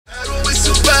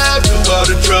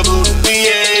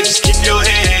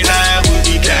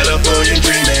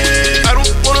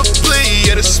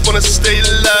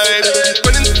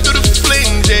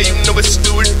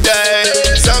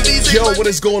What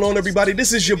is going on, everybody?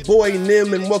 This is your boy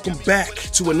Nem, and welcome back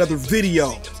to another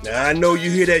video. Now I know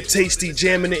you hear that tasty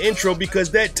jam in the intro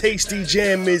because that tasty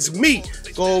jam is me.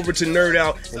 Go over to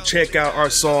NerdOut and check out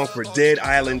our song for Dead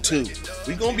Island 2.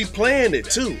 We gonna be playing it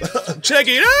too. Check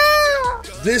it out!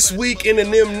 This week in the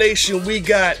Nem Nation we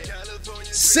got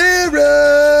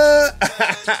Sarah.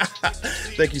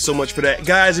 Thank you so much for that.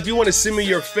 Guys, if you want to send me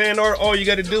your fan art, all you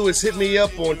got to do is hit me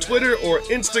up on Twitter or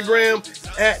Instagram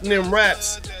at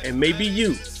NemRaps, and maybe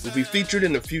you will be featured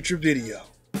in a future video.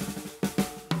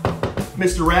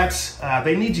 Mr. Raps,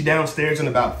 they need you downstairs in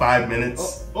about 5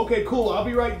 minutes. Oh, okay, cool. I'll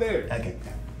be right there. Okay.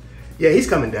 Yeah, he's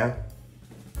coming down.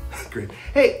 Great.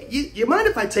 Hey, you mind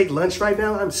if I take lunch right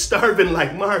now? I'm starving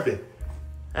like Marvin.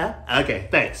 Huh? Okay,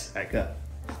 thanks. I got.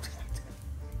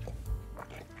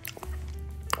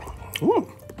 Ooh.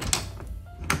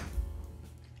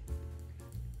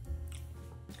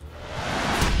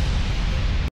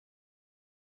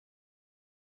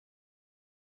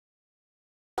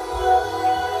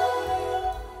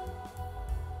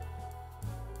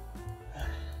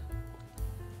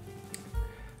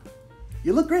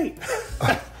 You look great.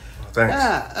 Thanks.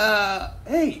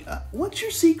 Hey, what's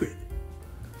your secret?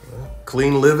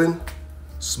 Clean living,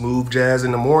 smooth jazz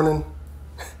in the morning,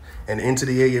 and into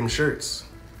the AM shirts.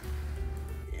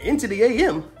 Into the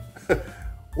AM?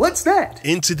 What's that?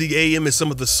 Into the AM is some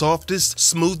of the softest,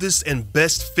 smoothest, and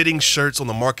best fitting shirts on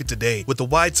the market today. With a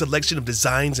wide selection of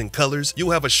designs and colors, you'll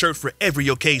have a shirt for every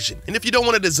occasion. And if you don't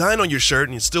want a design on your shirt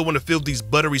and you still want to feel these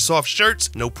buttery soft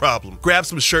shirts, no problem. Grab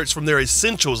some shirts from their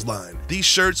Essentials line. These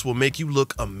shirts will make you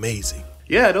look amazing.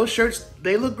 Yeah, those shirts,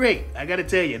 they look great. I gotta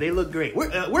tell you, they look great.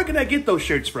 Where can I get those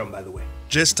shirts from, by the way?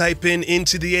 Just type in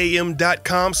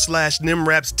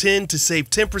intotheam.com/NemRaps10 to save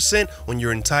 10% on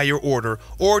your entire order,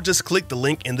 or just click the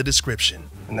link in the description.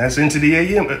 And that's Into the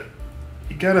AM.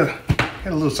 You got a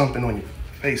little something on your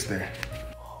face there.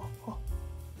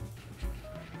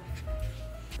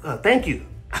 Thank you.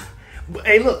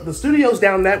 Hey, look, the studio's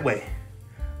down that way.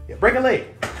 Yeah, break a leg.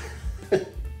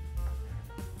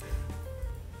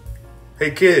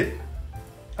 Hey, kid.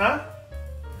 Huh?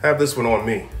 Have this one on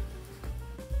me.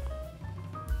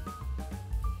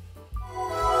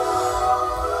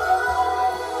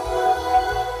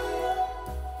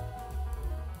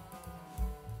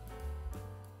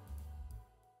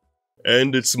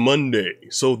 And it's Monday,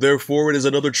 so therefore it is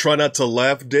another Try Not to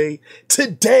Laugh day.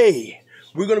 Today,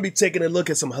 we're going to be taking a look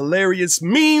at some hilarious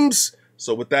memes.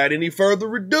 So without any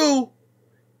further ado,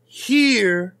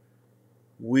 here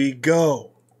we go.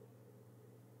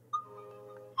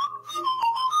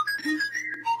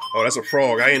 Oh, that's a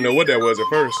frog. I didn't know what that was at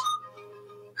first.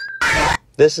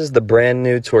 This is the brand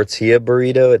new tortilla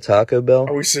burrito at Taco Bell.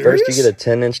 Are we serious? First you get a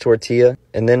 10-inch tortilla,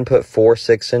 and then put 4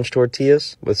 6-inch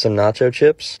tortillas with some nacho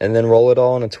chips, and then roll it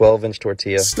all in a 12-inch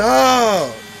tortilla.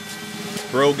 Stop!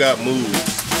 Bro got moved.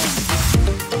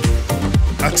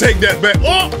 I take that back.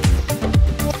 Oh!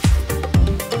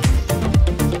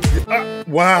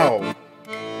 Wow.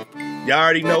 Y'all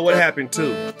already know what happened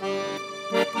too.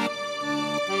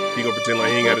 He gonna pretend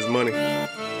like he ain't got his money.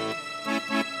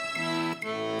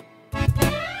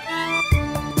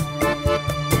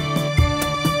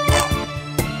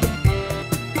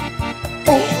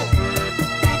 Oh!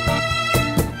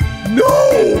 No!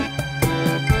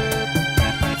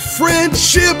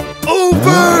 Friendship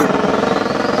over!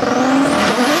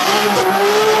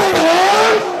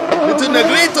 It's a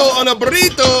negrito on a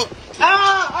burrito!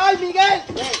 ¡Ay, Miguel!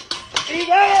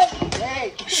 ¡Miguel!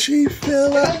 Hey. She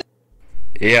fell out.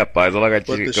 E rapaz, o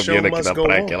lagartinho caminhando aqui na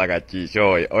praia, que lagartixa,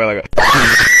 olha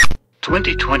lagartinho.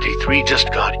 2023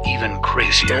 just got even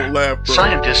crazier. Don't laugh, bro.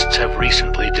 Scientists have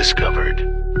recently discovered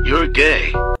you're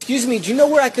gay. Excuse me, do you know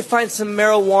where I could find some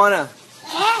marijuana?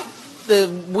 The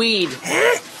weed.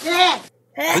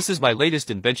 This is my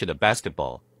latest invention of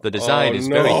basketball. The design is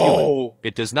very human.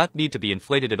 It does not need to be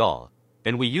inflated at all.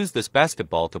 And we use this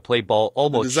basketball to play ball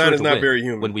almost sure to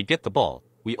win. When we get the ball,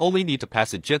 we only need to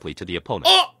pass it gently to the opponent.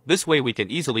 This way we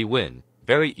can easily win.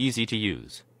 Very easy to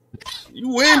use. You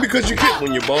win because you get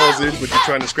when your ball's in, but you're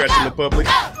trying to scratch in the public.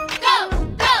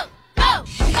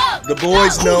 The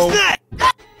boys know.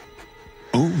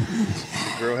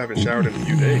 Girl haven't showered in a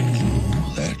few days.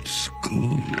 That's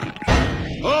good.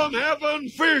 I'm having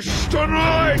fish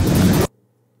tonight!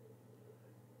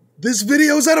 This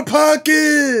video's out of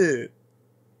pocket!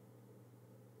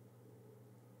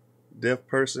 Deaf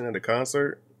person at a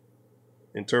concert.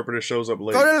 Interpreter shows up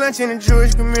late. Go to lunch in the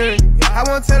Jewish community. I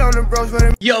won't tell on the bros,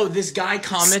 but yo, this guy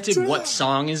commented, "What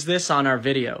song is this?" on our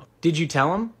video. Did you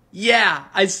tell him? Yeah,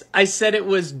 I said it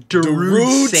was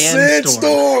Darude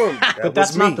Sandstorm. But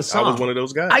that's not the song. I was one of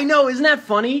those guys. I know, isn't that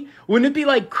funny? Wouldn't it be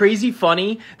like crazy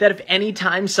funny that if any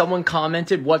time someone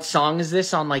commented what song is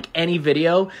this on like any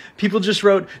video, people just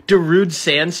wrote Darude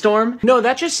Sandstorm? No,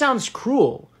 that just sounds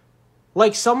cruel.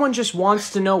 Like someone just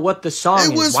wants to know what the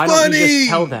song is. Why don't you just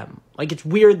tell them? Like it's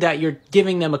weird that you're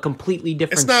giving them a completely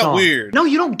different song. It's not weird. No,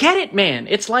 you don't get it, man.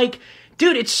 It's like,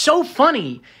 dude, it's so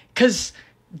funny because...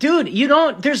 Dude, you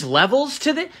don't. There's levels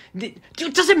to the. Dude,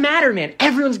 it doesn't matter, man.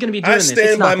 Everyone's gonna be doing this. I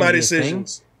stand by my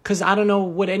decisions. Because I don't know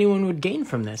what anyone would gain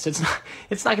from this. It's not.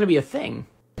 It's not gonna be a thing.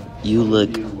 You look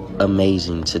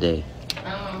amazing today.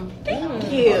 Thank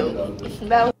you.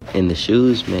 And the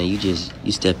shoes, man.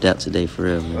 You stepped out today for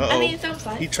real, man. I mean, so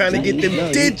fun. He trying to get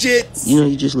them digits.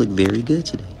 You just look very good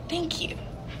today. Thank you.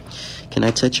 Can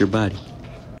I touch your body?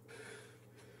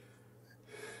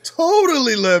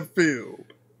 Totally left field.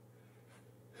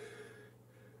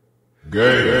 Man,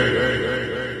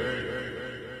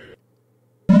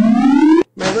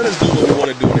 let us do what we want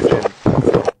to do in the gym.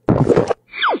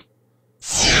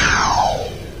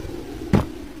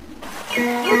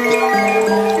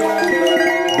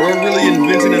 Bro really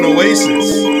invented an oasis.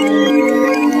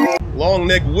 Long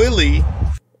neck Willie.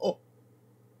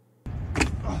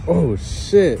 Oh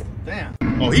shit. Damn.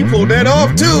 Oh, he pulled that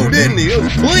off too, didn't he? It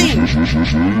was clean.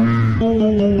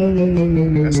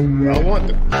 That's what I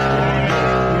want.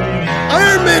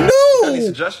 Iron Man, no! Any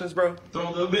suggestions, bro?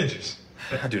 Throw the Avengers.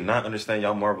 I do not understand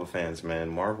y'all Marvel fans, man.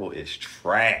 Marvel is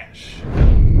trash.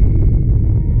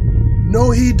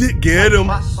 No, he did get him.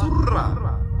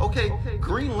 Okay,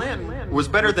 Green Lantern was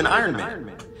better than Iron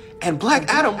Man. And Black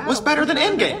Adam was better than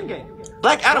Endgame.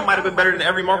 Black Adam might have been better than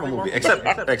every Marvel movie, except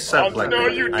Black Adam. No,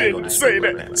 you didn't say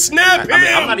that. Snap him! I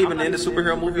mean, I'm not even into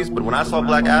superhero movies, but when I saw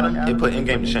Black Adam, it put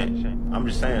Endgame to shame. I'm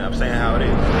saying how it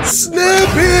is. Snap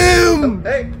him!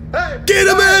 Hey, get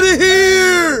him out of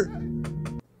here!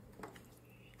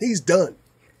 He's done.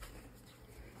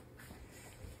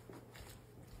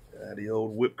 The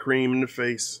old whipped cream in the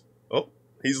face. Oh,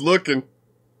 he's looking.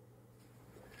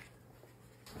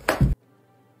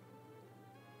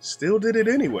 Still did it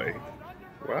anyway.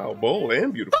 Wow, bold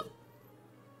and beautiful.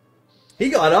 He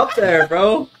got up there,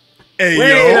 bro. Hey,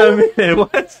 Wait yo. a minute,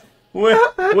 what?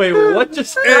 Wait, what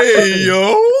just happened? Hey,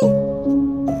 yo.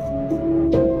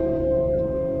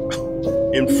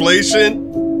 Inflation.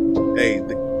 Hey,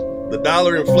 the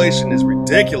dollar inflation is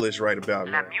ridiculous right about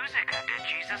now.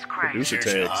 Producer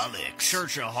tags.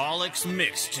 Churchaholics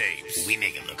mixtapes. We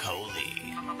make it look holy.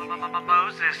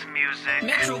 Moses music.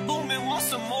 Metro Boomin wants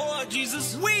some more,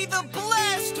 Jesus. We the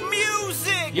blessed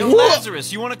music. Yo, What?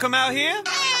 Lazarus, you want to come out here?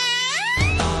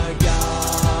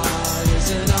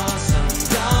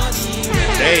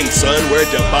 Dang, son,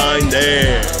 where'd you find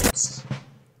that?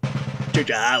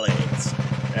 Churchaholics.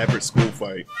 After school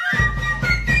fight.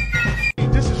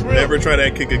 This is real. Never try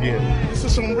that kick again. This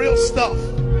is some real stuff.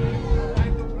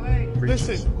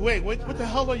 Listen, wait, what the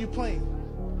hell are you playing?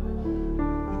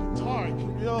 The guitar,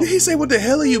 yo. Did he say, what the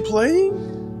hell are you playing?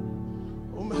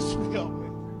 Don't mess me up,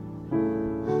 man.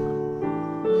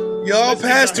 Y'all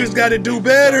pastors gotta do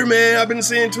better, man. I've been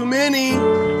seeing too many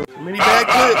bad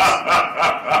clips.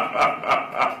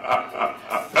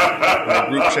 In the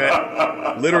group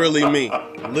chat. Literally me.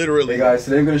 Literally. Hey guys,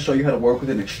 today I'm going to show you how to work with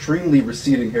an extremely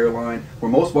receding hairline where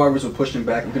most barbers are pushing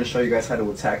back. I'm going to show you guys how to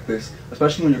attack this,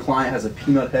 especially when your client has a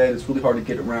peanut head. It's really hard to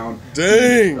get around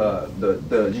Dang.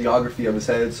 The geography of his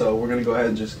head, so we're going to go ahead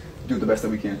and just do the best that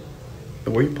we can.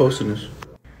 Where are you posting this?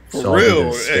 For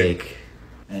real. Steak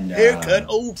and haircut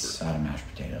over. side of mashed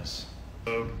potatoes.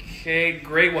 Okay,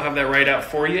 great. We'll have that right out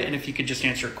for you. And if you could just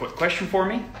answer a quick question for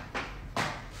me.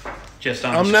 Just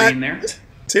on the screen there.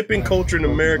 Tipping culture in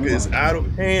America is out of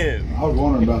hand. I was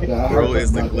wondering about that. Bro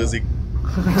is the glizzy.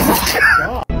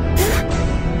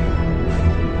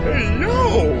 Hey,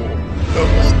 yo!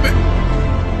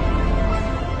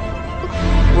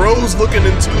 Bro's looking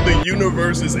into the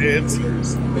universe's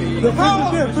answers.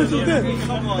 Wow.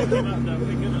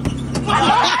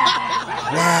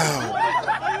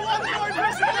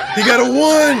 He got a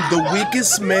 1. The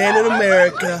weakest man in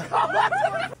America.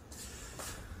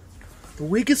 The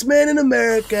weakest man in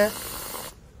America.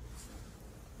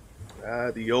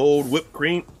 The old whipped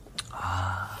cream.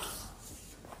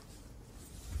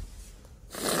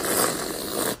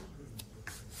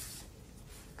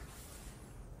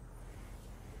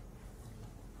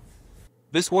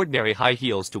 This ordinary high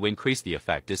heels to increase the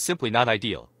effect is simply not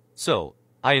ideal. So,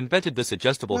 I invented this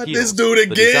adjustable Not heels. this dude The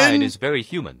again? design is very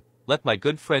human. Let my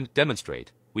good friend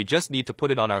demonstrate. We just need to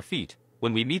put it on our feet.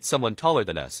 When we meet someone taller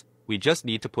than us, we just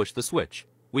need to push the switch.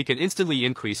 We can instantly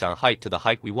increase our height to the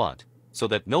height we want. so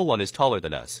that no one is taller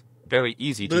than us. Very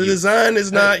easy to The use. design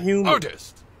is not human.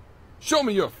 Artist, show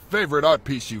me your favorite art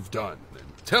piece you've done. And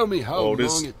tell me how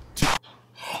long it took.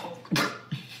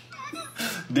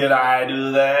 Did I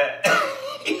do that?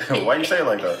 Why you say it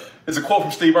like that? It's a quote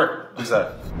from Steve Urkel. Who's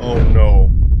that? Oh no.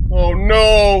 Oh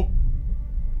no.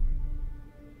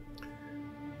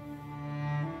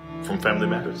 From Family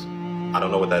Matters. I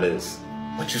don't know what that is.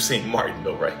 But you seen Martin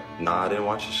though, right? Nah, I didn't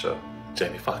watch the show.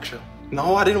 Jamie Foxx show?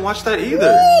 No, I didn't watch that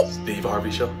either. Steve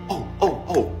Harvey show?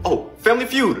 Oh, Family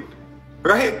Feud,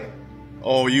 right?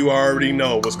 Oh, you already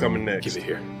know what's coming next. Give it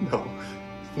here.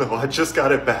 No, I just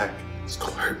got it back. It's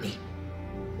gonna hurt me.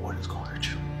 What is gonna hurt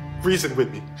you? Reason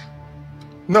with me.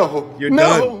 No, you're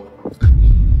done.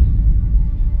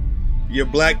 Your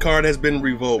black card has been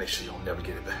revoked. Make sure you'll never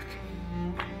get it back.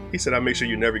 He said, "I'll make sure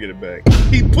you never get it back."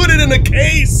 He put it in a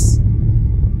case.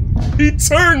 He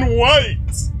turned white.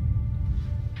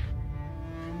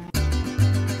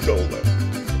 Go left.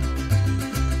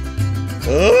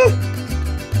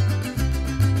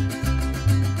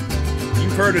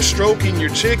 You've heard of stroking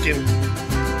your chicken.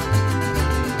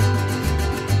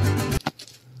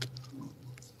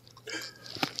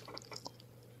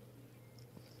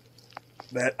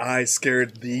 That eye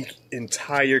scared the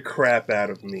entire crap out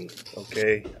of me,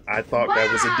 okay? I thought that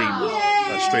was a demon,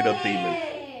 a straight up demon.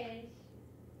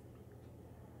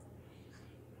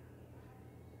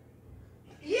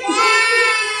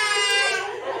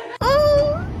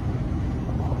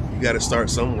 You gotta start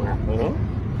somewhere,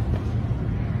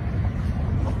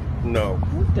 No.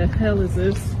 What the hell is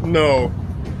this? No.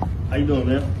 How you doing,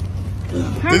 man?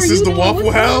 This is the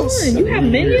Waffle House? You have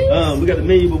menus? We got the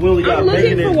menu, but we only got I'm bacon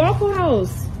looking and... for Waffle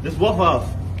House. This Waffle House.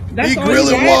 That's he all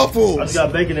grilling you got? waffles. I just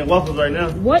got bacon and waffles right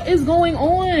now. What is going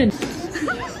on?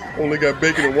 Only got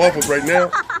bacon and waffles right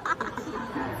now.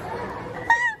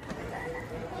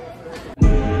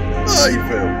 Oh, you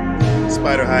fell.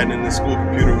 Spider hiding in the school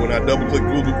computer when I double click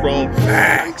Google Chrome.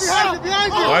 Facts.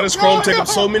 Why does Chrome take up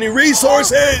so many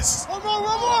resources? One more.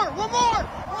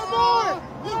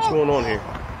 What's going on here?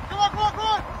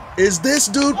 Is this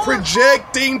dude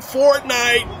projecting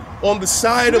Fortnite on the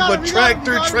side of a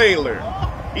tractor trailer?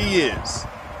 He is.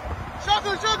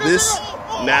 This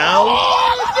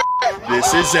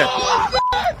is epic.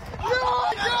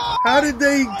 How did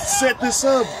they set this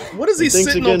up? What is he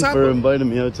sitting on top of? Thanks again for inviting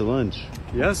me out to lunch.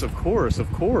 Yes, of course.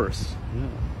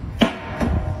 Yeah.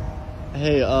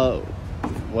 Hey,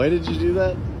 why did you do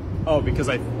that? Oh, because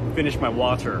I finished my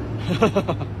water.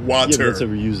 Yeah, that's a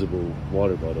reusable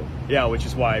water bottle. Yeah, which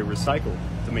is why I recycle,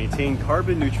 to maintain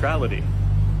carbon neutrality.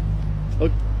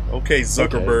 Okay,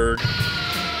 Zuckerberg.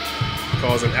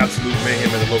 Causing absolute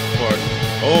mayhem in the local park.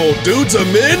 Oh, dude's a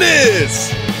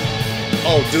menace!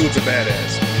 Oh, dude's a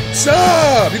badass.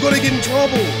 Stop! You're gonna get in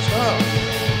trouble. Stop.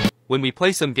 When we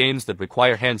play some games that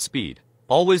require hand speed,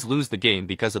 always lose the game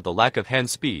because of the lack of hand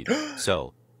speed.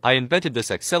 So, I invented this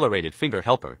accelerated finger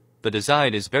helper. The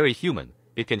design is very human.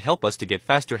 It can help us to get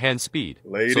faster hand speed,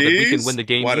 so that we can win the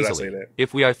game easily.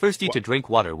 If we are thirsty to drink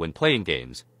water when playing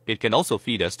games, it can also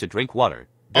feed us to drink water.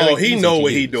 Oh, he know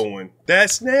what he doing.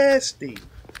 That's nasty.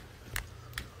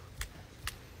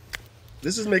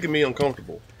 This is making me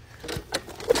uncomfortable.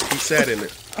 He sat in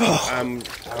it. I'm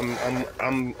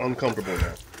uncomfortable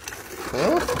now.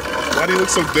 Huh? Why do you look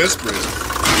so desperate?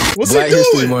 What's Black he doing?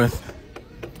 History Month.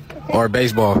 Or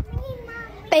baseball.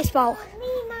 Baseball.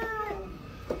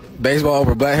 Baseball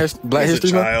over Black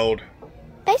History Month? Child.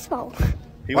 Baseball.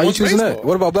 Why are you choosing that?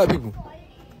 What about black people?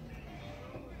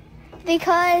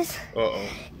 Because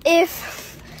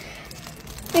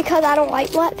because I don't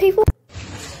like black people.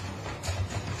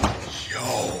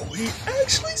 Yo, he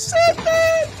actually said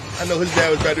that. I know his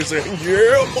dad was back there saying,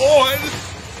 "Yeah, boy."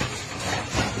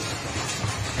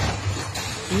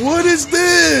 What is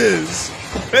this?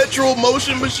 Petrol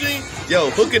motion machine? Yo,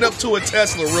 hook it up to a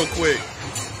Tesla real quick.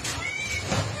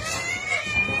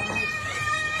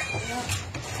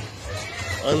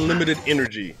 Unlimited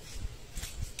energy.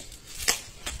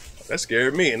 That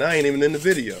scared me, and I ain't even in the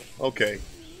video. Okay.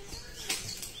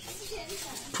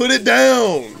 Put it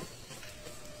down.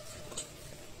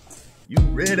 You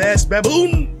red-ass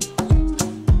baboon.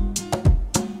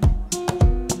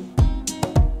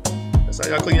 That's how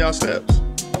y'all clean y'all steps.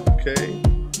 Okay.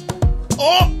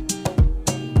 Oh!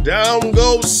 Down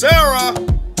goes Sarah!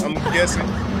 I'm guessing.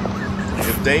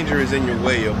 If danger is in your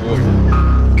way, avoid it.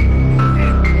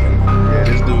 Yeah,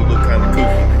 this dude look kind of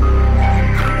kooky.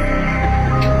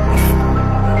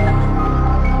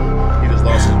 He just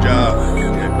lost his job.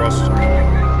 Yeah, across the street.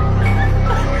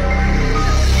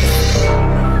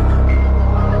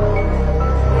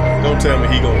 Don't tell me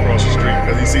he gonna cross the street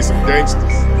because he sees some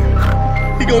gangsters.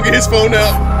 He gonna get his phone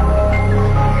out.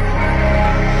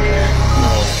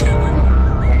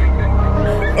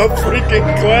 A freaking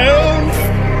clown?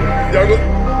 Y'all go.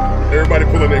 Everybody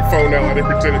pulling their phone out like they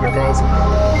pretending to call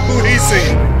someone. Who he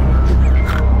seen?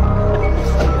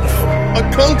 A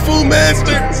kung fu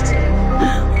master?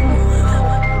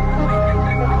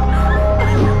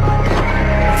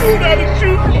 Who got to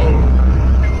shoot?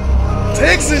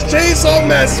 Texas Chainsaw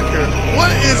Massacre.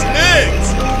 What is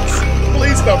next?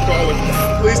 Please stop calling.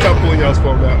 Please stop pulling y'all's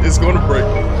phone out. It's gonna break.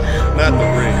 Not the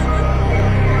ring.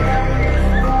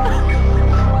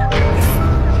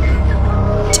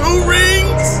 2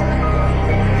 rings?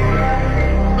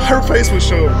 Her face was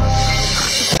showing.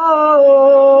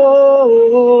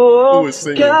 Who is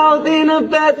singing? Out in a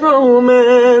bad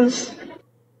romance.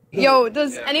 Yo,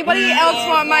 does anybody else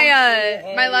want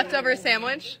my my leftover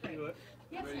sandwich?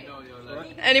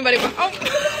 Anybody want? Oh.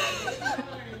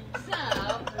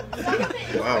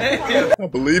 Wow. I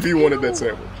believe he wanted that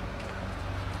sandwich.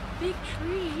 Big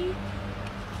tree.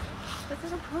 That's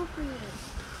inappropriate.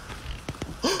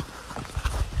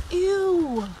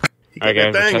 Ew. Alright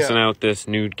guys, we're testing out this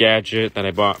new gadget that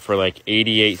I bought for like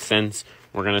 88 cents.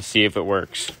 We're gonna see if it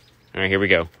works. Alright, here we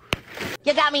go.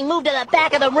 You got me moved to the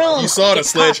back of the room. You saw the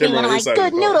sledgehammer on the inside.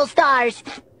 Good noodle stars.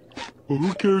 Well,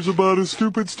 who cares about a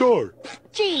stupid star?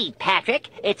 Gee, Patrick,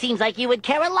 it seems like you would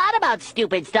care a lot about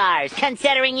stupid stars,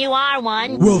 considering you are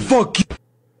one. Well, fuck you.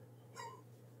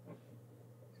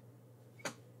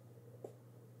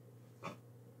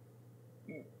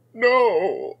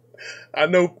 No. I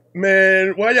know,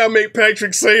 man. Why y'all make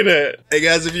Patrick say that? Hey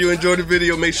guys, if you enjoyed the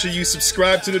video, make sure you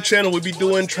subscribe to the channel. We'll be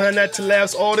doing Try Not to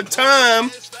Laughs all the time.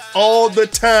 All the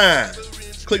time.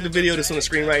 Click the video that's on the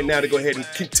screen right now to go ahead and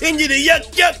continue the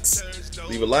yucks.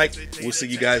 Leave a like. We'll see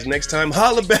you guys next time.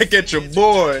 Holla back at your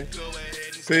boy.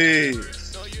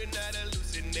 Peace.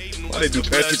 Why they do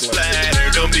Patrick like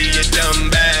that? Don't be a dumb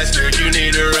bastard. You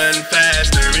need to run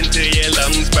faster until your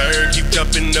lungs burn. Keep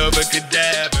jumping over cadavers.